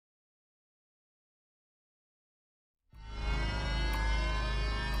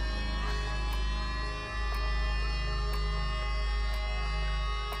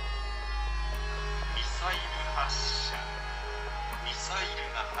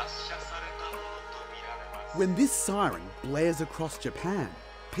When this siren blares across Japan,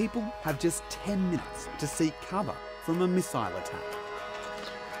 people have just 10 minutes to seek cover from a missile attack.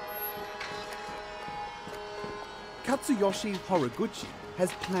 Katsuyoshi Horiguchi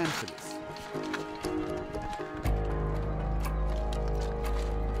has planned for this.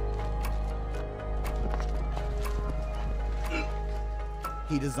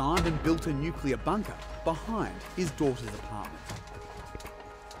 He designed and built a nuclear bunker behind his daughter's apartment.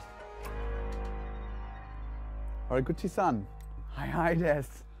 Horiguchi-san, hi des.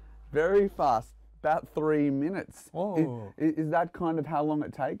 Very fast, about 3 minutes. Oh. Is that kind of how long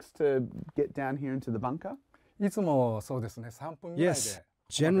it takes to get down here into the bunker? Yes,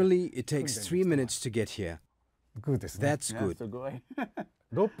 generally it takes 3 minutes to get here. That's good.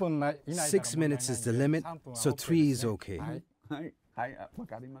 6 minutes is the limit, so 3 is okay.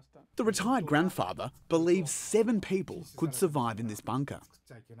 The retired grandfather believes 7 people could survive in this bunker.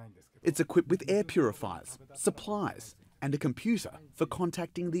 It's equipped with air purifiers, supplies, and a computer for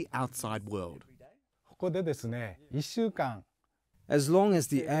contacting the outside world. As long as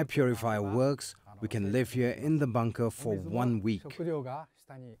the air purifier works, we can live here in the bunker for 1 week.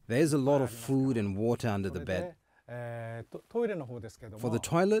 There's a lot of food and water under the bed. For the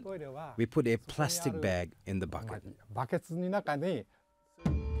toilet, we put a plastic bag in the bucket.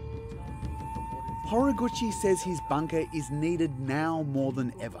 Horiguchi says his bunker is needed now more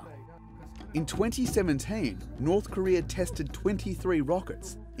than ever. In 2017, North Korea tested 23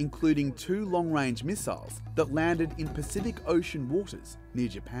 rockets, including 2 long-range missiles that landed in Pacific Ocean waters near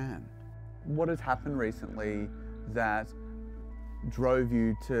Japan. What has happened recently that drove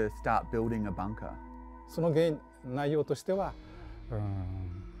you to start building a bunker?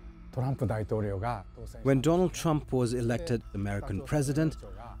 When Donald Trump was elected American president,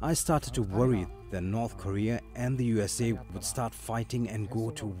 I started to worry that North Korea and the USA would start fighting and go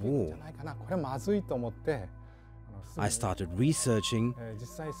to war. I started researching,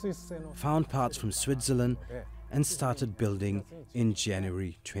 found parts from Switzerland, and started building in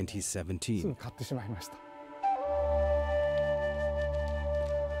January 2017.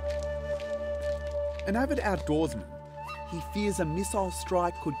 An avid outdoorsman, he fears a missile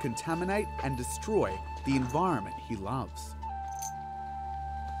strike could contaminate and destroy the environment he loves.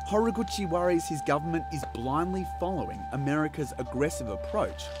 Horiguchi worries his government is blindly following America's aggressive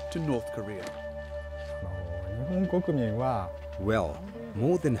approach to North Korea. Well,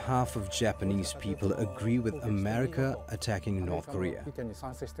 more than half of Japanese people agree with America attacking North Korea.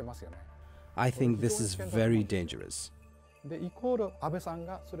 I think this is very dangerous.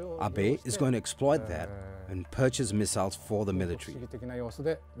 Abe is going to exploit that and purchase missiles for the military.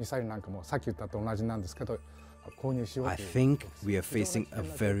 I think we are facing a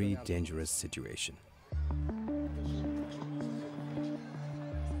very dangerous situation.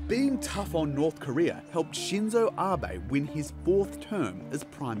 Being tough on North Korea helped Shinzo Abe win his 4th term as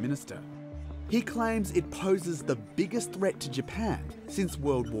Prime Minister. He claims it poses the biggest threat to Japan since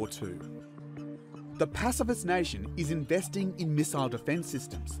World War II. The pacifist nation is investing in missile defence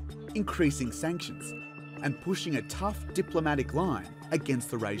systems, increasing sanctions, and pushing a tough diplomatic line against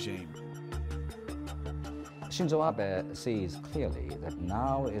the regime. Shinzo Abe sees clearly that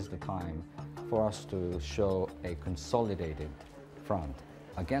now is the time for us to show a consolidated front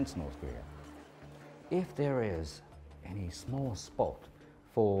against North Korea. If there is any small spot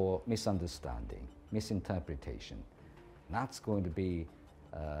for misunderstanding, misinterpretation, that's going to be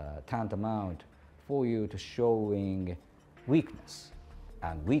tantamount for you to showing weakness,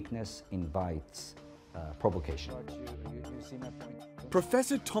 and weakness invites provocation.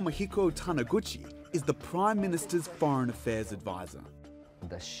 Professor Tomohiko Taniguchi is the Prime Minister's Foreign Affairs Advisor.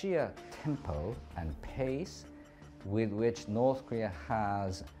 The sheer tempo and pace with which North Korea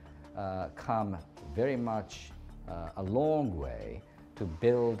has come very much a long way to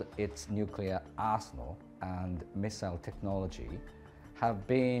build its nuclear arsenal and missile technology have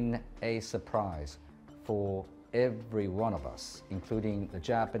been a surprise for every one of us, including the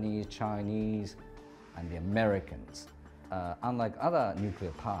Japanese, Chinese, and the Americans. Unlike other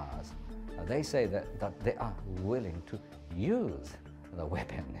nuclear powers, they say that they are willing to use the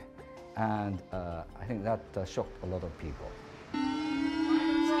weapon. And I think that shocked a lot of people.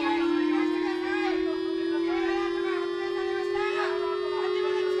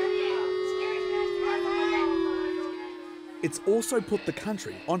 It's also put the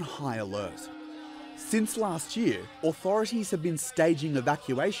country on high alert. Since last year, authorities have been staging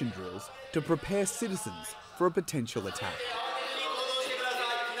evacuation drills to prepare citizens for a potential attack.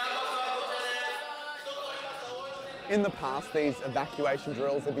 In the past, these evacuation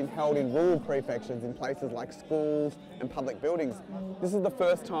drills have been held in rural prefectures in places like schools and public buildings. This is the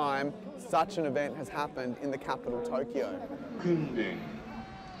first time such an event has happened in the capital, Tokyo.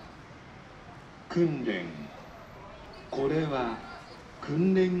 訓練これは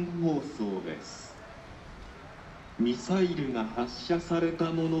訓練放送です。ミサイルが発射された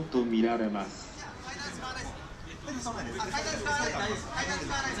ものとみられます。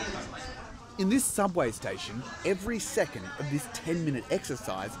 In this subway station, every second of this 10-minute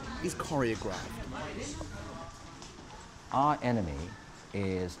exercise is choreographed. Our enemy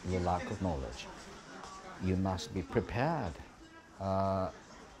is the lack of knowledge. You must be prepared,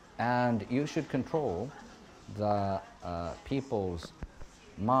 and you should control the people's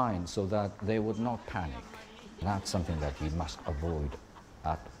mind so that they would not panic. That's something that you must avoid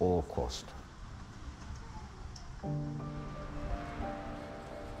at all cost.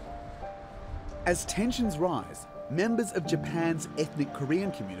 As tensions rise, members of Japan's ethnic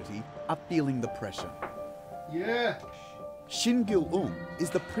Korean community are feeling the pressure. Yeah. Shin Gil-eun is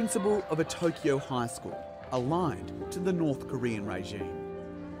the principal of a Tokyo high school, aligned to the North Korean regime.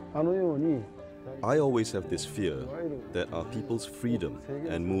 I always have this fear that our people's freedom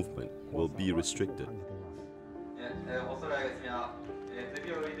and movement will be restricted.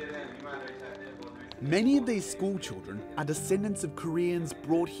 Many of these school children are descendants of Koreans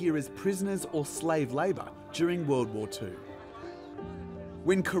brought here as prisoners or slave labour during World War II.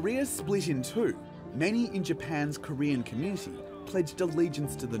 When Korea split in two, many in Japan's Korean community pledged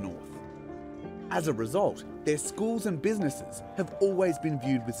allegiance to the North. As a result, their schools and businesses have always been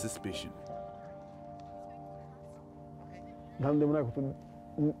viewed with suspicion.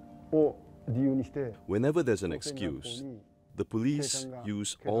 Whenever there's an excuse, the police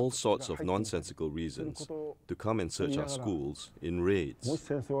use all sorts of nonsensical reasons to come and search our schools in raids.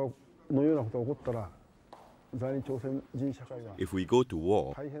 If we go to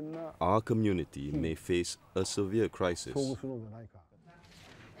war, our community may face a severe crisis.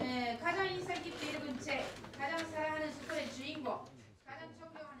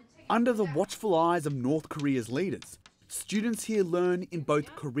 Under the watchful eyes of North Korea's leaders, students here learn in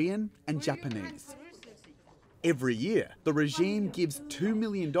both Korean and Japanese. Every year, the regime gives $2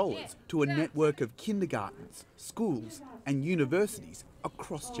 million to a network of kindergartens, schools and universities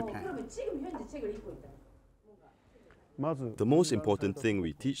across Japan. The most important thing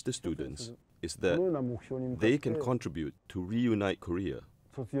we teach the students is that they can contribute to reunite Korea.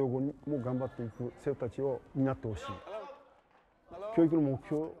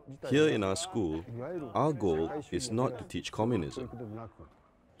 Here in our school, our goal is not to teach communism.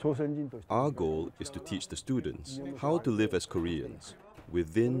 Our goal is to teach the students how to live as Koreans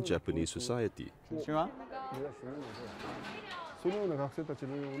within Japanese society.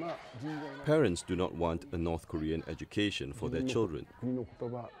 Parents do not want a North Korean education for their children.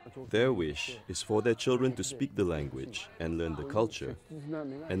 Their wish is for their children to speak the language and learn the culture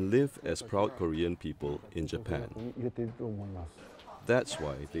and live as proud Korean people in Japan. That's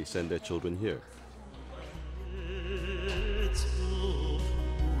why they send their children here.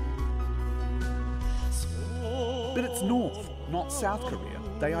 But it's North, not South Korea,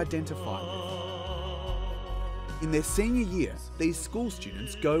 they identify with. In their senior year, these school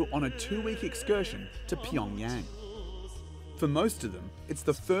students go on a 2-week excursion to Pyongyang. For most of them, it's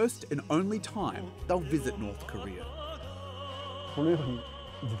the first and only time they'll visit North Korea.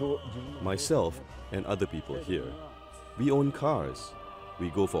 Myself and other people here, we own cars. We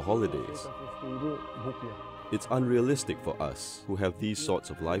go for holidays. It's unrealistic for us who have these sorts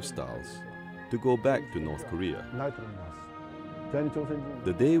of lifestyles to go back to North Korea.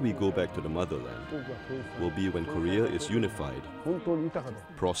 The day we go back to the motherland will be when Korea is unified,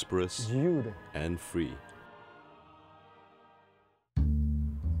 prosperous, and free.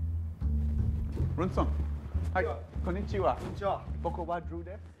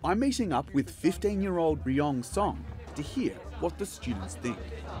 I'm meeting up with 15-year-old Ryong Song to hear what the students think.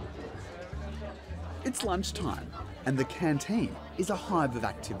 It's lunchtime, and the canteen is a hive of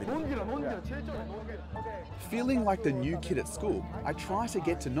activity. Feeling like the new kid at school, I try to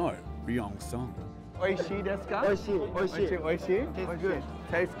get to know Ryong Song. Oishii desu ka? Oishii. Oishii. Oishii? Tastes good.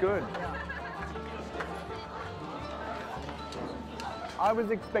 Tastes good. I was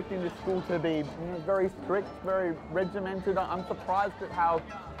expecting the school to be very strict, very regimented. I'm surprised at how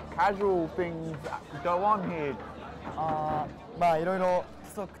casual things go on here.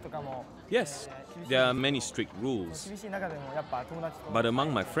 Yes, there are many strict rules. But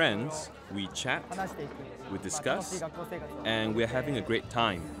among my friends, we chat, we discuss, and we're having a great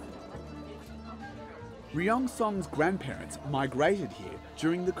time. Ryong Song's grandparents migrated here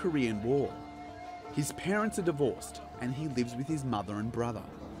during the Korean War. His parents are divorced and he lives with his mother and brother.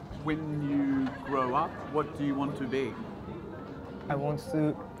 When you grow up, what do you want to be? I want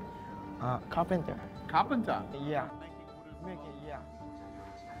to carpenter. Carpenter? Yeah. Make it, yeah.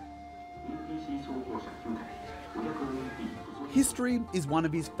 History is one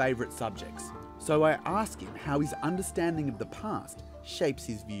of his favourite subjects, so I ask him how his understanding of the past shapes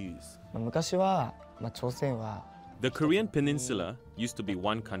his views. 昔は、朝鮮は The Korean peninsula used to be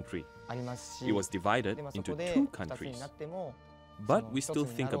one country. ありますし、 It was divided でも into そこで two 二つに countries. なっても、 But we still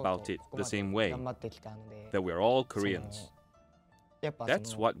think about it the same way, 頑張ってきたので、 that we're all Koreans. やっぱ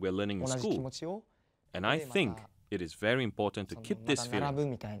That's what we're learning in 同じ気 school. 持ちを And I think it is very important to その keep ま this た並 feeling ぶ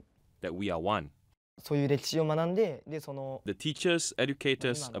みたいな、 that we are one. そういう歴史を学んで、でその The teachers educate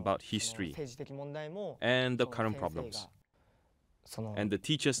us 今の about その history 政治的問題も and the その current 先生が problems. その And the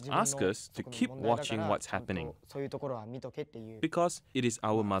teachers 自分の ask us to そこの keep 問題だか watching ら what's ちゃんと happening そういうところは見とけっていう because it is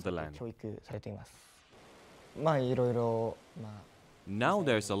our motherland. 教育されています。まあいろいろNow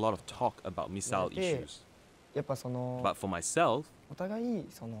there's a lot of talk about missile issues. やっぱその But for myself, お互い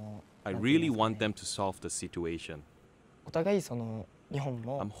その I なんて言い really ますか want ね them to solve the situation. お互いその日本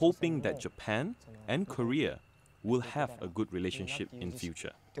も I'm 朝鮮 hoping も that Japan and Korea will have a good relationship in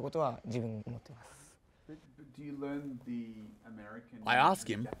future. ってことは自分思ってます。 Do you learn the American... I ask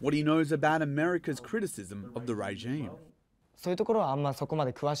him what he knows about America's criticism of the regime. そういうところはあんまそこま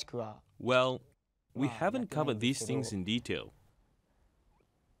で詳しくは Well, we haven't covered these things in detail.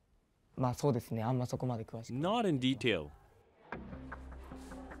 まあそうですね、あんまそこまで詳しく Not in detail.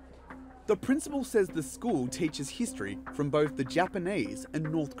 The principal says the school teaches history from both the Japanese and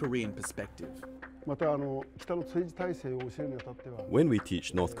North Korean perspective. また北の政治体制を教えるにあたっては When we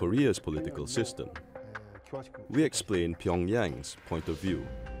teach North Korea's political system, 詳しく we explain Pyongyang's point of view.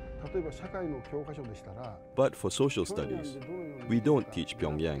 例えば社会の教科書でしたら But for social studies, we don't teach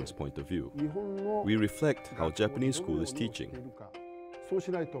Pyongyang's point of view. 日本の We reflect how Japanese school is teaching. そう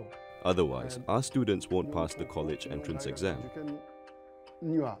しないと Otherwise, our students won't pass the college entrance exam. 受験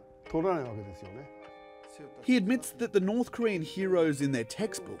には通らないわけですよね。 He admits that the North Korean heroes in their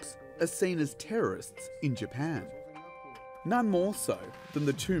textbooks are seen as terrorists in Japan. None more so than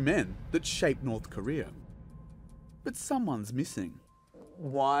the two men that shaped North Korea. But someone's missing.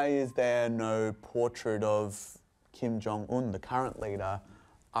 Why is there no portrait of Kim Jong-un, the current leader,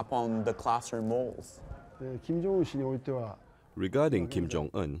 up on the classroom walls? 金正恩氏においては Regarding Kim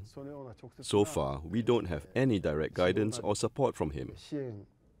Jong-un, そのような直接 so far we don't have any direct guidance or support from him. 支援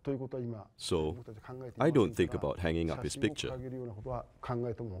ということは今 So, 僕たち考えてい I ませ don't ん think から about hanging up his 写真 picture. を掲げるようなことは考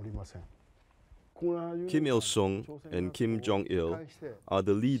えてもおりません。 Kim Il-sung and Kim Jong-il are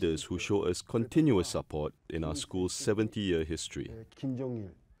the leaders who show us continuous support in our school's 70-year history. 金正日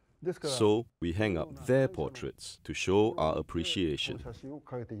ですから So, we hang up their portraits to show our こ appreciation. の写真を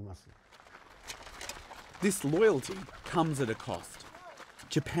掲げています。 This loyalty comes at a cost.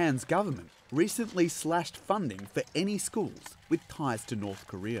 Japan's government recently slashed funding for any schools with ties to North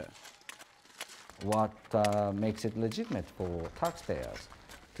Korea. What makes it legitimate for taxpayers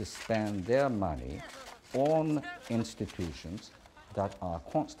to spend their money on institutions that are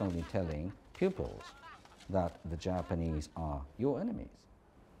constantly telling pupils that the Japanese are your enemies?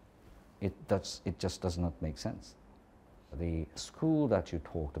 It just does not make sense. The school that you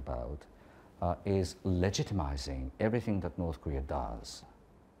talked about is legitimizing everything that North Korea does.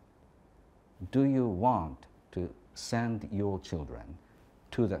 Do you want to send your children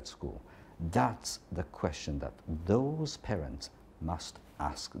to that school? That's the question that those parents must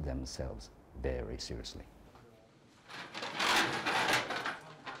ask themselves very seriously.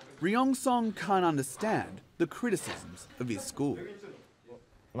 Ryong-song can't understand the criticisms of his school.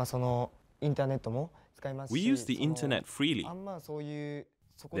 まあそのインターネットも使いますし、 We use the その internet freely. あんまそういう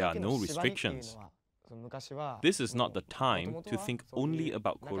そこ There だ are け no の縛りっていうの restrictions. はその昔は This is not the time 元 to 々は think そういう only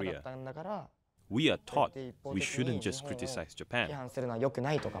about 仲だ Korea. ったんだから We are そうやっ taught て一方 we 的 shouldn't に just 日本を criticize 批 Japan. 判するのは良く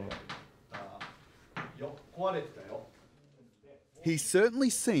ないとかも He certainly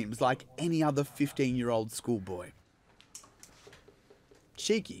seems like any other 15-year-old schoolboy.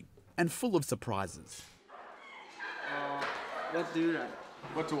 Cheeky and full of surprises. What do you like?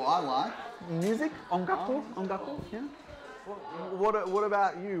 What do I like? Music? Ongaku? Ongaku? Yeah. What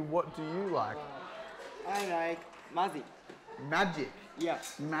about you? What do you like? I like magic. Magic. Yeah.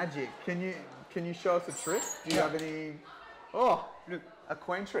 Magic. Can you show us a trick? Do you have any? Oh, look, a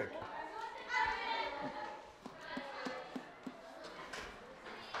coin trick.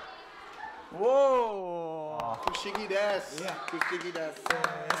 Whoa! Kushigi desu. Yeah. Kushigi desu.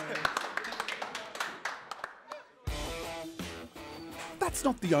 That's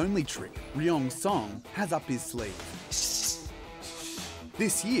not the only trick Ryong-song has up his sleeve.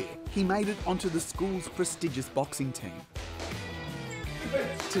 This year, he made it onto the school's prestigious boxing team.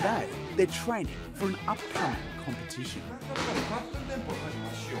 Today, they're training for an upcoming competition.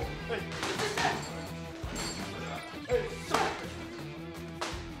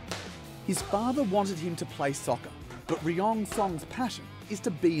 His father wanted him to play soccer, but Ryong Song's passion is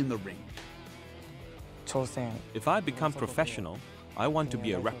to be in the ring. If I become professional, I want to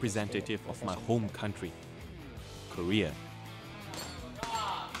be a representative of my home country, Korea.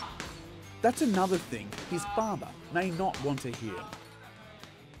 That's another thing his father may not want to hear.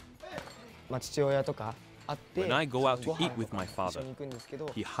 When I go out to eat with my father,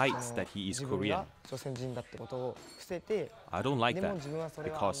 he hides that he is Korean. I don't like that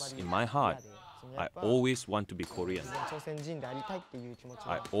because in my heart, I always want to be Korean.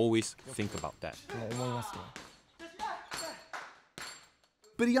 I always think about that.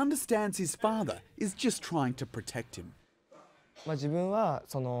 But he understands his father is just trying to protect him.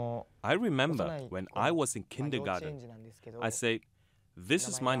 I remember when I was in kindergarten, I said, "This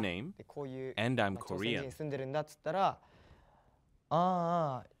is my name, and I'm Korean."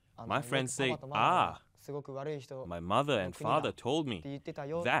 My friends say, "Ah, my mother and father told me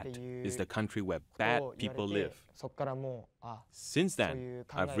that is the country where bad people live." Since then,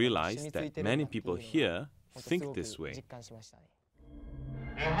 I've realized that many people here think this way.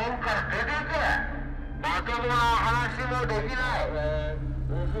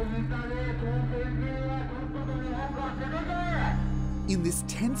 In this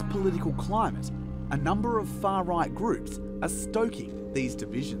tense political climate, a number of far-right groups are stoking these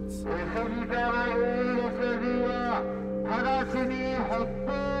divisions.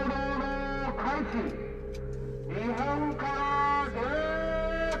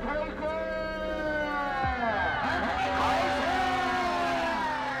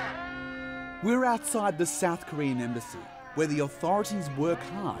 We're outside the South Korean embassy, where the authorities work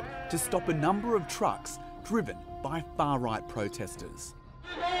hard to stop a number of trucks driven by far-right protesters.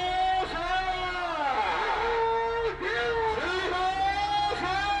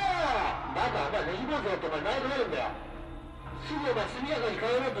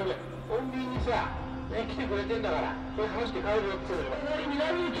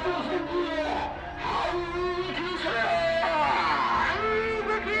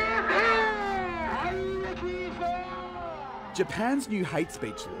 Japan's new hate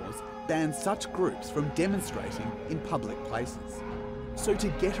speech laws ban such groups from demonstrating in public places. So to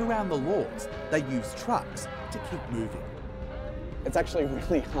get around the laws, they use trucks to keep moving. It's actually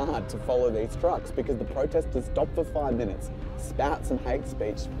really hard to follow these trucks because the protesters stop for 5 minutes, spout some hate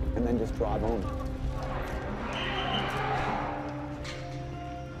speech, and then just drive on.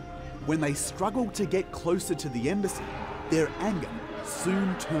 When they struggle to get closer to the embassy, their anger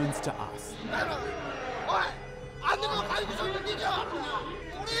soon turns to us.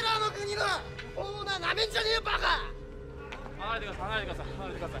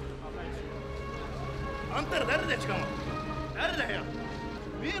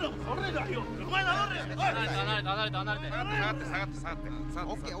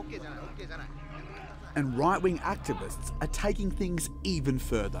 And right-wing activists are taking things even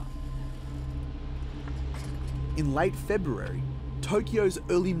further. In late February, Tokyo's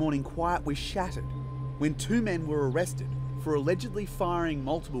early morning quiet was shattered when 2 men were arrested for allegedly firing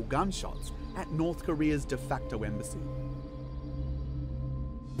multiple gunshots at North Korea's de facto embassy.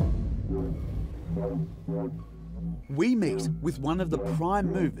 We meet with one of the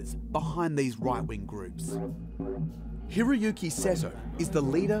prime movers behind these right-wing groups. Hiroyuki Seto is the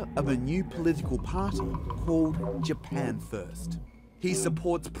leader of a new political party called Japan First. He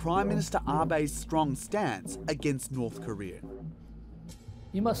supports Prime Minister Abe's strong stance against North Korea.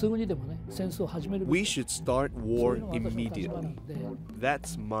 We should start war immediately.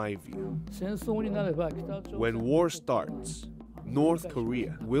 That's my view. When war starts, North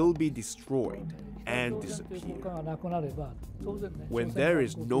Korea will be destroyed and disappear. When there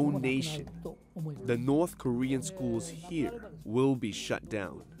is no nation, the North Korean schools here will be shut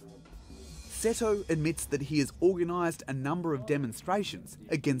down. Seto admits that he has organised a number of demonstrations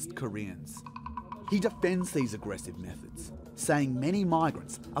against Koreans. He defends these aggressive methods, saying many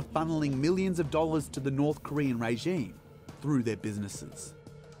migrants are funneling millions of dollars to the North Korean regime through their businesses.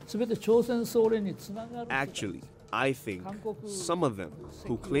 Actually, I think some of them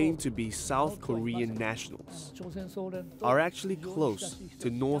who claim to be South Korean nationals are actually close to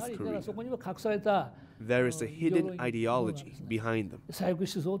North Korea. There is a hidden ideology behind them.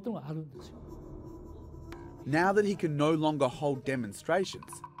 Now that he can no longer hold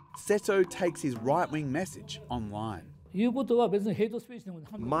demonstrations, Seto takes his right-wing message online.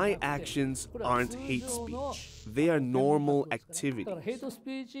 My actions aren't hate speech. They are normal activities.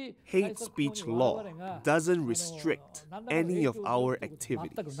 Hate speech law doesn't restrict any of our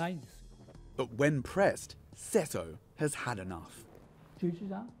activities. But when pressed, Seto has had enough.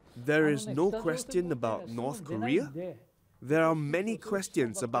 There is no question about North Korea. There are many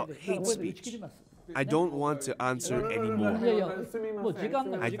questions about hate speech. I don't want to answer anymore.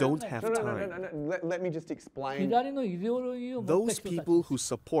 I don't have time. Let me just explain. Those people who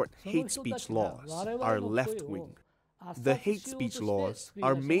support hate speech laws are left-wing. The hate speech laws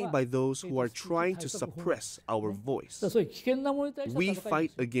are made by those who are trying to suppress our voice. We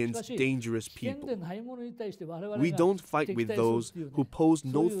fight against dangerous people. We don't fight with those who pose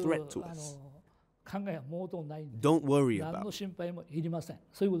no threat to us. Don't worry about it.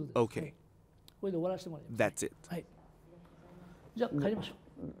 Okay. That's it.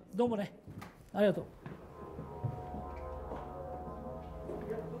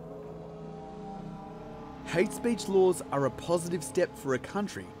 Hate speech laws are a positive step for a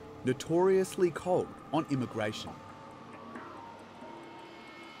country notoriously cold on immigration.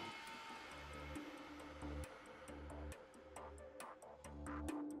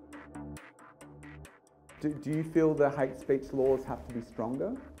 Do you feel the hate speech laws have to be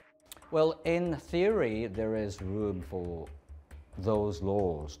stronger? Well, in theory, there is room for those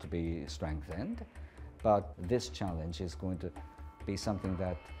laws to be strengthened, but this challenge is going to be something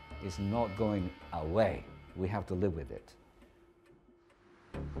that is not going away. We have to live with it.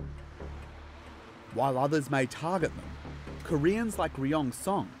 While others may target them, Koreans like Ryong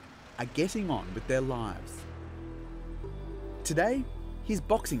Song are getting on with their lives. Today, his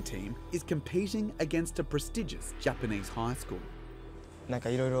boxing team is competing against a prestigious Japanese high school.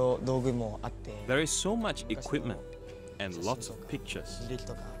 There is so much equipment and lots of pictures.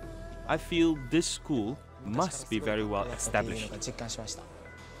 I feel this school must be very well established.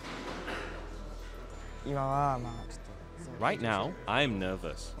 Right now, I am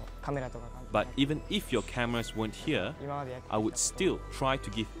nervous. But even if your cameras weren't here, I would still try to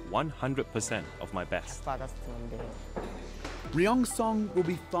give 100% of my best. Ryong Song will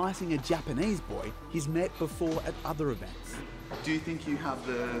be fighting a Japanese boy he's met before at other events. Do you think you have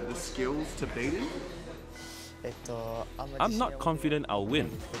the skills to beat him? I'm not confident I'll win,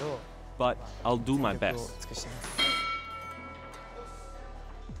 but I'll do my best.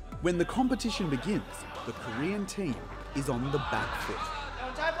 When the competition begins, the Korean team is on the back foot.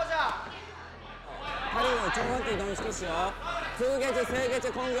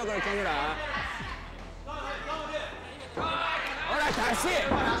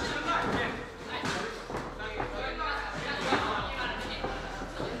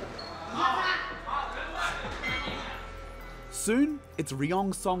 Soon, it's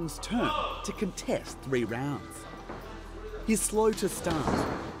Ryong Song's turn to contest 3 rounds. He's slow to start,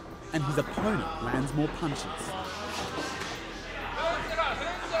 and his opponent lands more punches.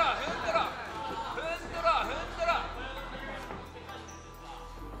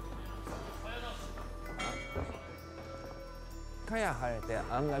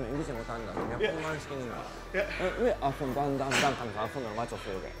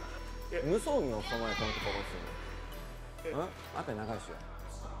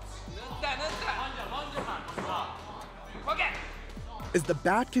 As the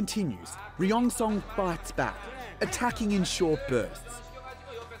bout continues, Ryong Song fights back, attacking in short bursts.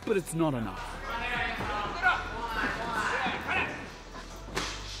 But it's not enough.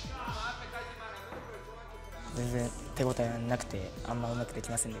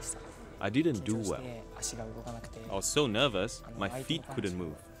 I didn't do well. I was so nervous, my feet couldn't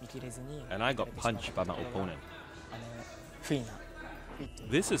move. And I got punched by my opponent.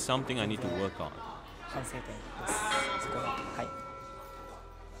 This is something I need to work on.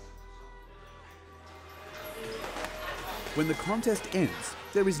 When the contest ends,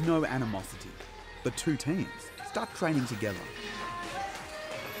 there is no animosity. The 2 teams start training together.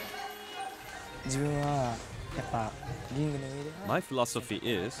 My philosophy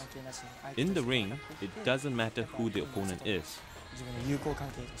is, in the ring, it doesn't matter who the opponent is.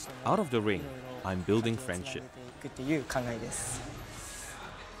 Out of the ring, I'm building friendship.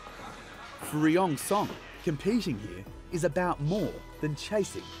 For Ryong Song, competing here is about more than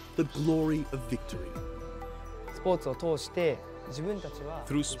chasing the glory of victory.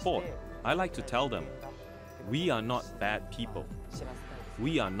 Through sport, I like to tell them, we are not bad people.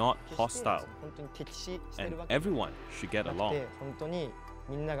 We are not hostile. And everyone should get along.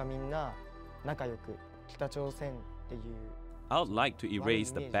 I would like to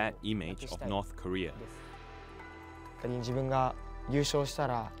erase the bad image of North Korea.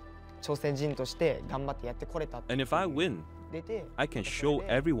 朝鮮人として頑張ってやってこれたって And if I win, I can show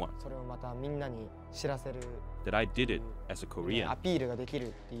everyone それをまたみんなに知らせる that I did it as a Korean. アピールができる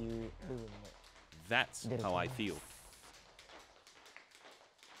っていう部分も That's how I feel.